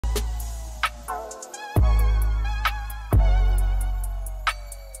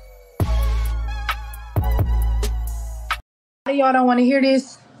of y'all don't want to hear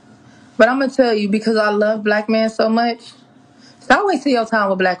this, but I'm gonna tell you because I love black men so much. Stop wasting your time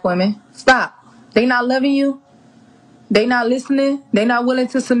with black women. Stop. They not loving you. They not listening. They not willing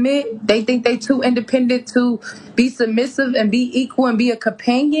to submit. They think they too independent to be submissive and be equal and be a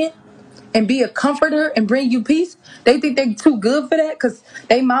companion and be a comforter and bring you peace. They think they too good for that because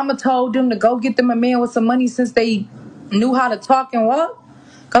they mama told them to go get them a man with some money since they knew how to talk and walk.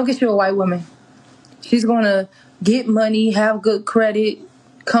 Go get you a white woman. She's going to get money, have good credit,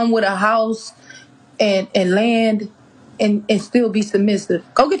 come with a house and land and still be submissive.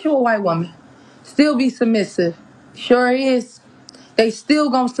 Go get you a white woman. Still be submissive. Sure is. They still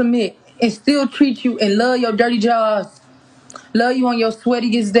gonna submit and still treat you and love your dirty jaws. Love you on your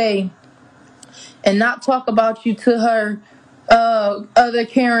sweatiest day. And not talk about you to her other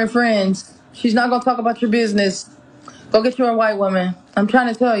Karen friends. She's not gonna talk about your business. Go get you a white woman. I'm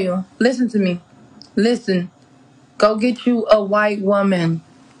trying to tell you. Listen to me. Listen. Go get you a white woman.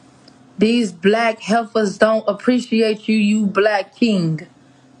 These black heifers don't appreciate you, you black king.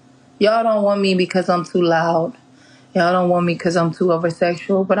 Y'all don't want me because I'm too loud. Y'all don't want me because I'm too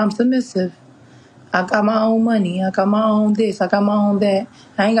oversexual, but I'm submissive. I got my own money. I got my own this. I got my own that.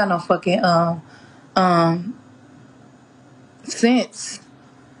 I ain't got no fucking sense.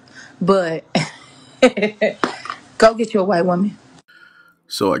 But go get you a white woman.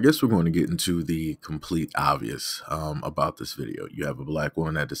 So I guess we're going to get into the complete obvious about this video. You have a black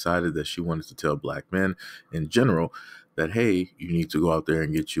woman that decided that she wanted to tell black men in general that, hey, you need to go out there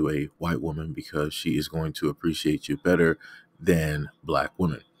and get you a white woman because she is going to appreciate you better than black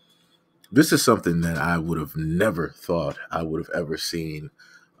women. This is something that I would have never thought I would have ever seen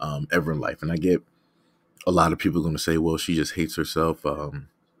ever in life. And I get a lot of people going to say, well, she just hates herself.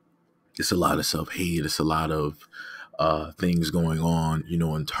 It's a lot of self-hate. It's a lot of things going on, you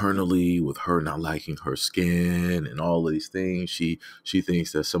know, internally with her not liking her skin and all of these things. She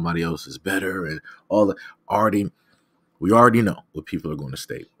thinks that somebody else is better and all that. We already know what people are going to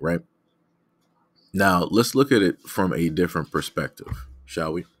state, right? Now, let's look at it from a different perspective,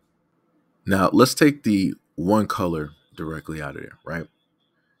 shall we? Now, let's take the one color directly out of there, right?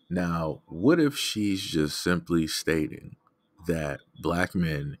 Now, what if she's just simply stating that black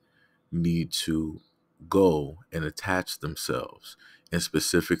men need to go and attach themselves and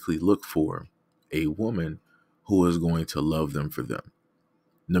specifically look for a woman who is going to love them for them,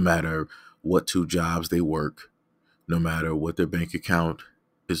 no matter what two jobs they work, no matter what their bank account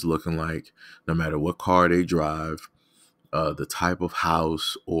is looking like, no matter what car they drive, the type of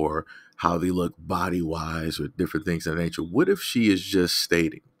house or how they look body wise or different things of that nature. What if she is just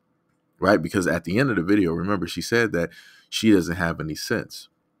stating, right? Because at the end of the video, remember, she said that she doesn't have any sense.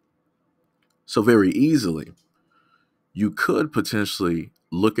 So very easily, you could potentially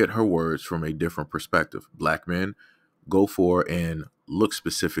look at her words from a different perspective. Black men, go for and look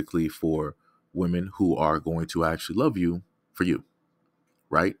specifically for women who are going to actually love you for you,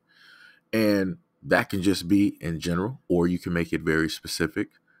 right? And that can just be in general, or you can make it very specific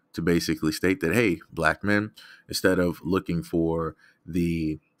to basically state that, hey, black men, instead of looking for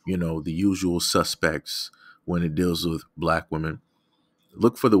the, you know, the usual suspects when it deals with black women,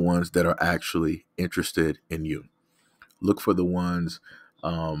 look for the ones that are actually interested in you. Look for the ones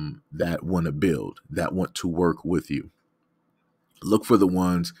that want to build, that want to work with you. Look for the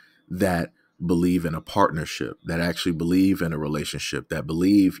ones that believe in a partnership, that actually believe in a relationship, that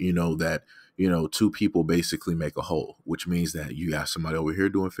believe, you know, that, you know, two people basically make a whole, which means that you got somebody over here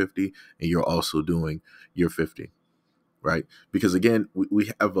doing 50 and you're also doing your 50. Right? Because again,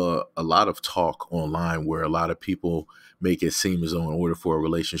 we have a lot of talk online where a lot of people make it seem as though in order for a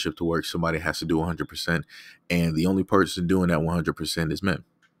relationship to work, somebody has to do 100%. And the only person doing that 100% is men.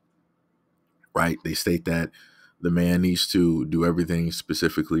 Right? They state that the man needs to do everything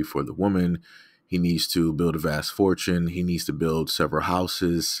specifically for the woman. He needs to build a vast fortune. He needs to build several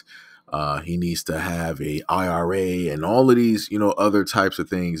houses. He needs to have a IRA and all of these, you know, other types of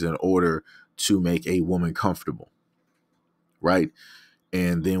things in order to make a woman comfortable. Right.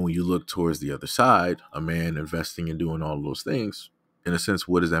 And then when you look towards the other side, a man investing and doing all of those things, in a sense,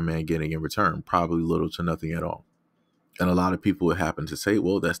 what is that man getting in return? Probably little to nothing at all. And a lot of people would happen to say,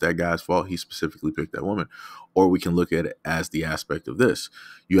 well, that's that guy's fault. He specifically picked that woman. Or we can look at it as the aspect of this.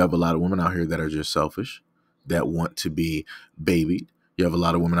 You have a lot of women out here that are just selfish, that want to be babied. You have a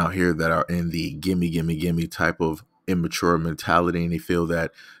lot of women out here that are in the gimme, gimme, gimme type of immature mentality. And they feel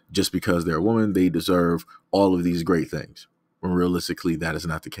that just because they're a woman, they deserve all of these great things. When realistically, that is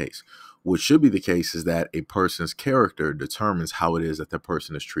not the case. What should be the case is that a person's character determines how it is that that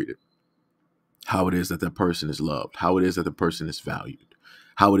person is treated, how it is that that person is loved, how it is that the person is valued,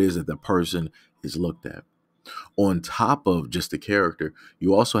 how it is that the person is looked at. On top of just the character,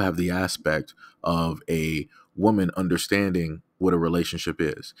 you also have the aspect of a woman understanding what a relationship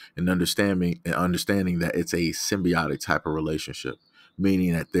is, and understanding that it's a symbiotic type of relationship,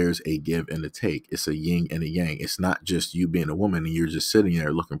 meaning that there's a give and a take. It's a yin and a yang. It's not just you being a woman and you're just sitting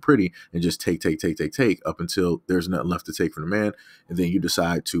there looking pretty and just take up until there's nothing left to take from the man, and then you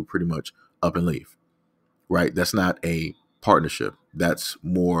decide to pretty much up and leave. Right? That's not a partnership. That's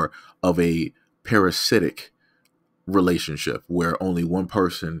more of a parasitic relationship where only one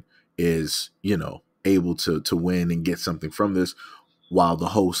person is, able to win and get something from this, while the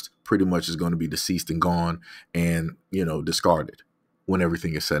host pretty much is going to be deceased and gone and, discarded when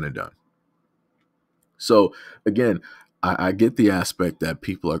everything is said and done. So again, I get the aspect that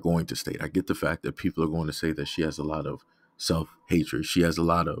people are going to state. I get the fact that people are going to say that she has a lot of self-hatred. She has a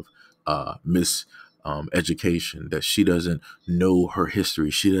lot of education, that she doesn't know her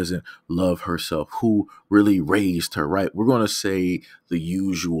history. She doesn't love herself. Who really raised her, right? We're going to say the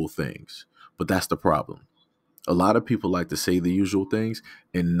usual things, but that's the problem. A lot of people like to say the usual things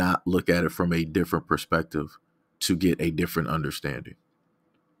and not look at it from a different perspective to get a different understanding.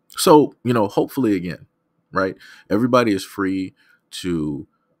 So, hopefully, again, right? Everybody is free to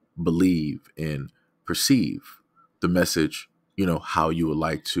believe and perceive the message, how you would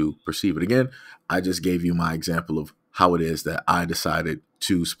like to perceive it. Again, I just gave you my example of how it is that I decided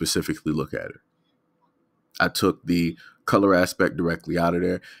to specifically look at it. I took the color aspect directly out of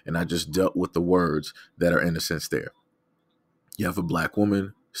there, and I just dealt with the words that are in a sense there. You have a black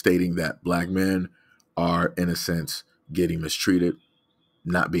woman stating that black men are, in a sense, getting mistreated,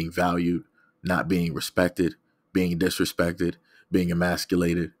 not being valued, not being respected, being disrespected, being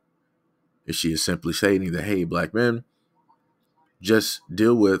emasculated. And she is simply stating that, hey, black men, just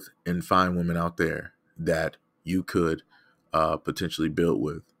deal with and find women out there that you could potentially build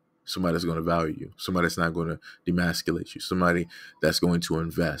with. Somebody that's going to value you, somebody that's not going to demasculate you, somebody that's going to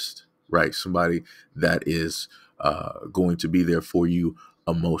invest, right? Somebody that is going to be there for you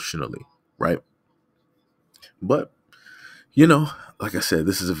emotionally, right? But like I said,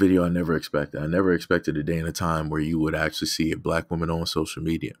 this is a video I never expected. I never expected a day and a time where you would actually see a black woman on social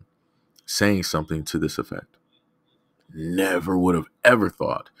media saying something to this effect. Never would have ever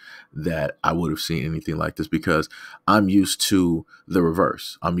thought that I would have seen anything like this, because I'm used to the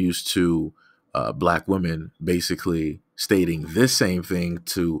reverse. I'm used to black women basically stating this same thing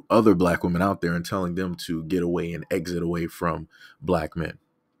to other black women out there and telling them to get away and exit away from black men.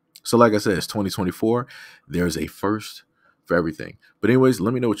 So like I said, it's 2024. There's a first for everything. But anyways,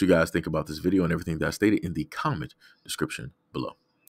 let me know what you guys think about this video and everything that I stated in the comment description below.